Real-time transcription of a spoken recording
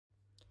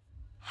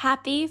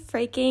Happy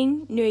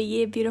freaking New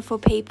Year, beautiful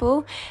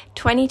people.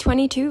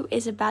 2022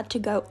 is about to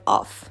go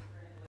off.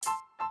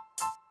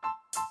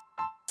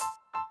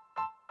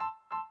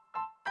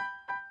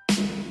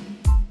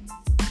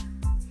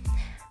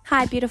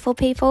 Hi, beautiful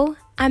people.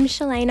 I'm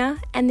Shalana,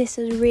 and this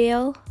is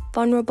real,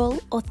 vulnerable,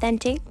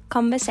 authentic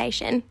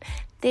conversation.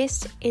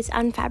 This is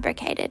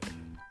unfabricated.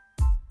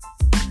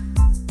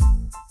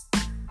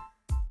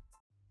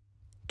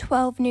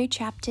 12 new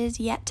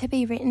chapters yet to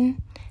be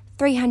written.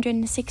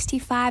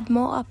 365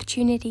 more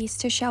opportunities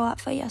to show up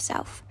for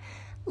yourself.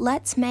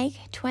 Let's make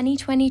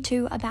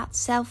 2022 about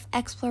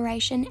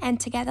self-exploration, and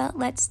together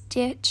let's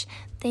ditch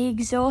the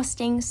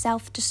exhausting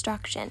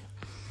self-destruction.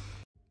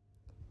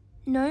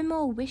 No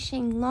more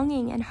wishing,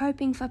 longing, and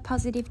hoping for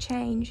positive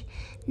change.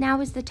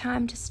 Now is the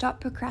time to stop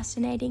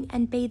procrastinating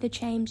and be the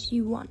change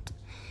you want.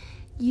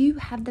 You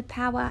have the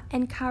power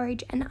and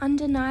courage and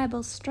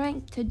undeniable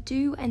strength to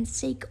do and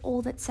seek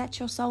all that sets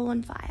your soul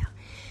on fire.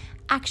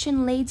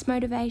 Action leads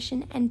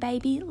motivation, and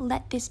baby,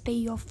 let this be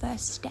your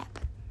first step.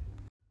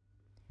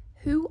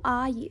 Who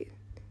are you?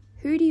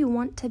 Who do you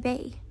want to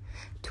be?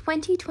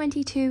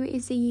 2022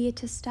 is the year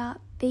to start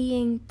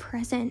being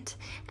present.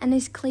 And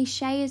as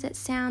cliche as it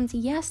sounds,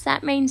 yes,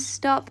 that means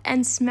stop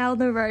and smell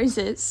the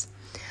roses.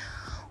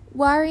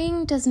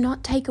 Worrying does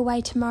not take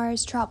away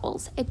tomorrow's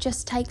troubles. It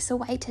just takes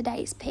away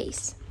today's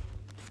peace.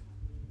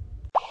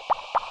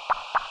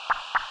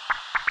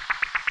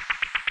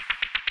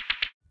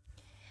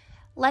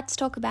 Let's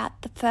talk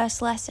about the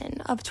first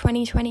lesson of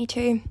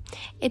 2022.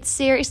 It's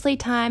seriously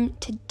time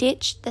to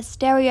ditch the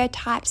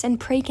stereotypes and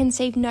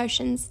preconceived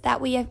notions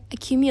that we have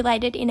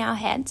accumulated in our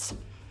heads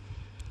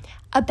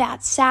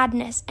about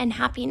sadness and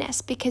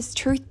happiness, because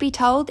truth be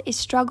told,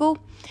 struggle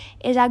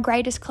is our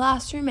greatest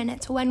classroom, and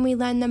it's when we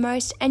learn the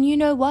most. And you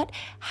know what?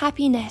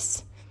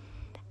 Happiness.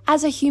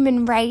 As a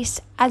human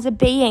race, as a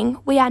being,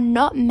 we are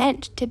not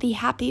meant to be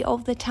happy all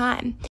the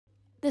time.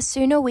 The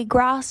sooner we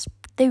grasp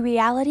the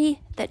reality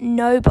that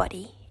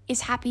nobody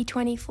is happy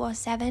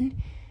 24/7,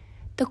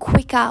 the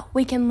quicker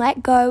we can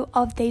let go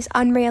of these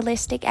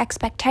unrealistic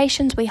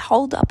expectations we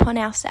hold upon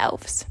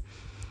ourselves.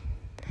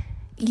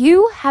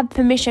 You have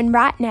permission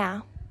right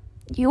now.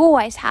 You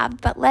always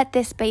have, but let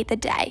this be the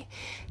day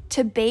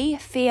to be,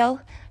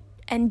 feel,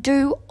 and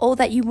do all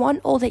that you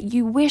want, all that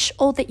you wish,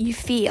 all that you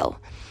feel.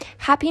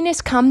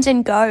 Happiness comes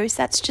and goes.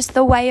 That's just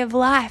the way of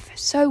life.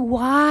 So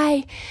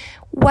why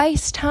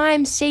waste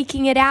time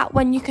seeking it out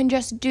when you can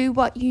just do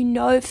what you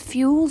know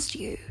fuels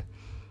you?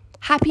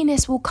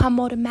 Happiness will come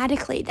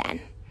automatically then.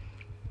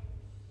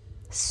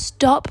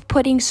 Stop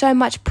putting so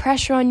much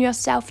pressure on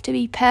yourself to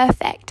be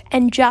perfect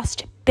and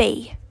just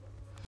be.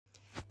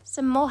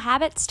 Some more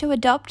habits to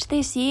adopt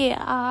this year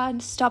are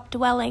stop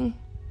dwelling.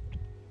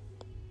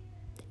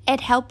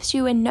 It helps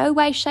you in no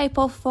way, shape,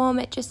 or form.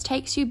 It just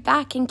takes you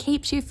back and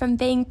keeps you from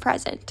being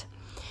present.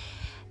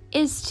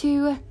 Is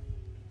to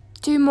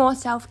do more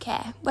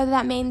self-care, whether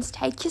that means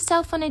take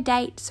yourself on a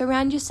date,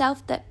 surround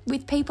yourself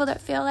with people that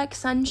feel like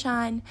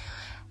sunshine,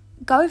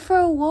 go for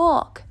a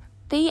walk,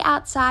 be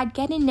outside,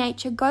 get in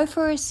nature, go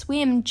for a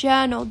swim,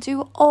 journal,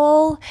 do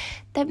all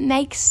that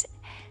makes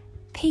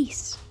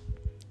peace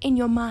in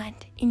your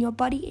mind, in your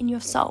body, in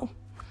your soul.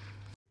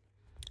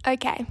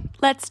 Okay,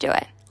 let's do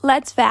it.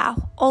 Let's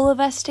vow, all of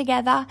us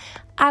together.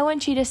 I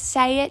want you to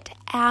say it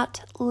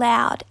out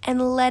loud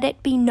and let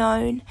it be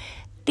known.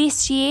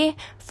 This year,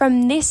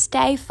 from this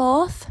day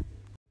forth,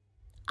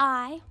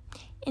 I,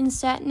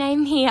 insert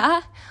name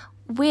here,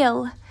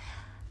 will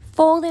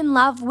fall in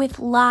love with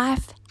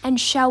life and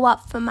show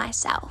up for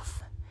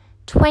myself.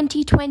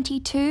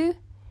 2022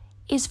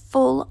 is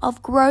full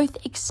of growth,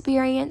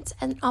 experience,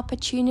 and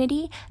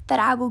opportunity that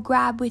I will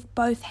grab with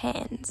both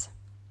hands.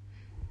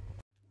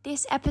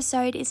 This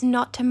episode is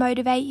not to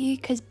motivate you,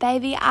 because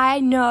baby,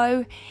 I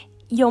know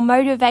your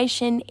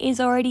motivation is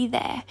already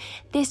there.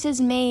 This is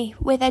me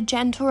with a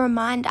gentle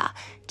reminder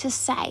to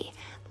say,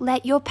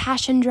 let your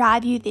passion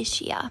drive you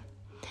this year.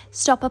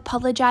 Stop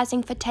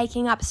apologizing for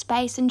taking up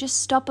space, and just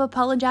stop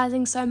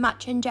apologizing so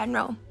much in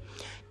general.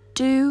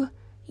 Do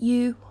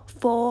you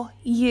for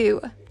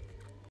you.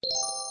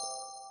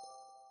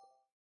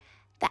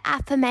 The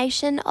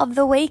affirmation of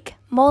the week,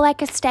 more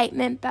like a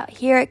statement, but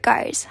here it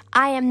goes.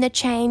 I am the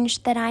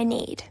change that I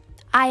need.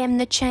 I am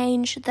the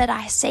change that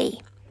I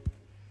see.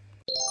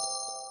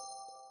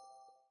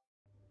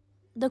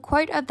 The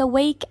quote of the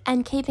week,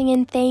 and keeping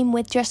in theme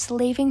with just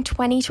leaving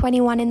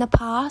 2021 in the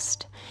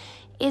past,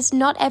 is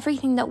not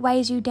everything that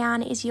weighs you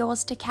down is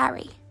yours to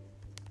carry.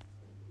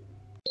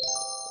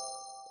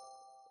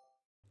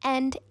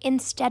 And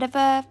instead of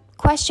a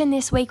question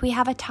this week, we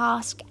have a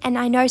task, and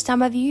I know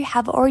some of you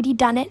have already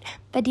done it,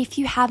 but if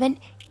you haven't,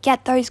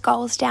 get those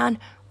goals down,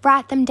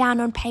 write them down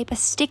on paper,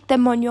 stick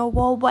them on your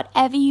wall,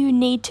 whatever you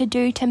need to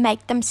do to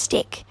make them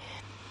stick.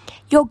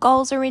 Your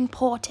goals are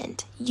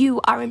important.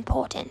 You are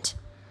important.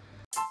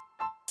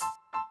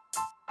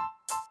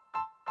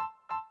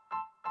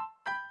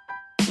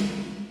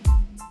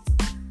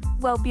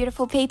 Well,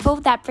 beautiful people,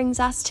 that brings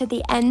us to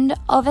the end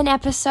of an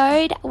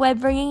episode. We're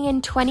bringing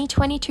in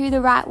 2022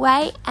 the right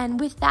way, and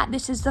with that,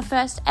 this is the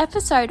first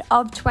episode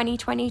of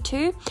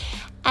 2022,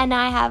 and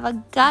I have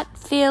a gut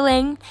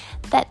feeling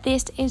that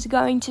this is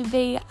going to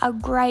be a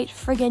great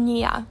friggin'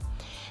 year.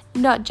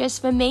 Not just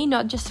for me,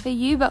 not just for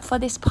you, but for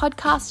this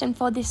podcast and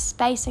for this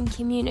space and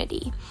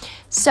community.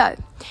 So,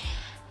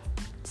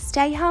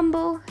 stay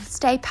humble,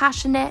 stay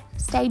passionate,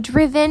 stay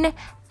driven,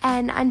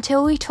 and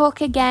until we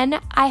talk again,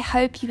 I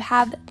hope you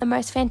have the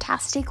most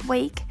fantastic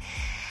week.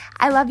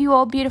 I love you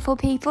all, beautiful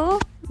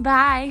people.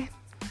 Bye.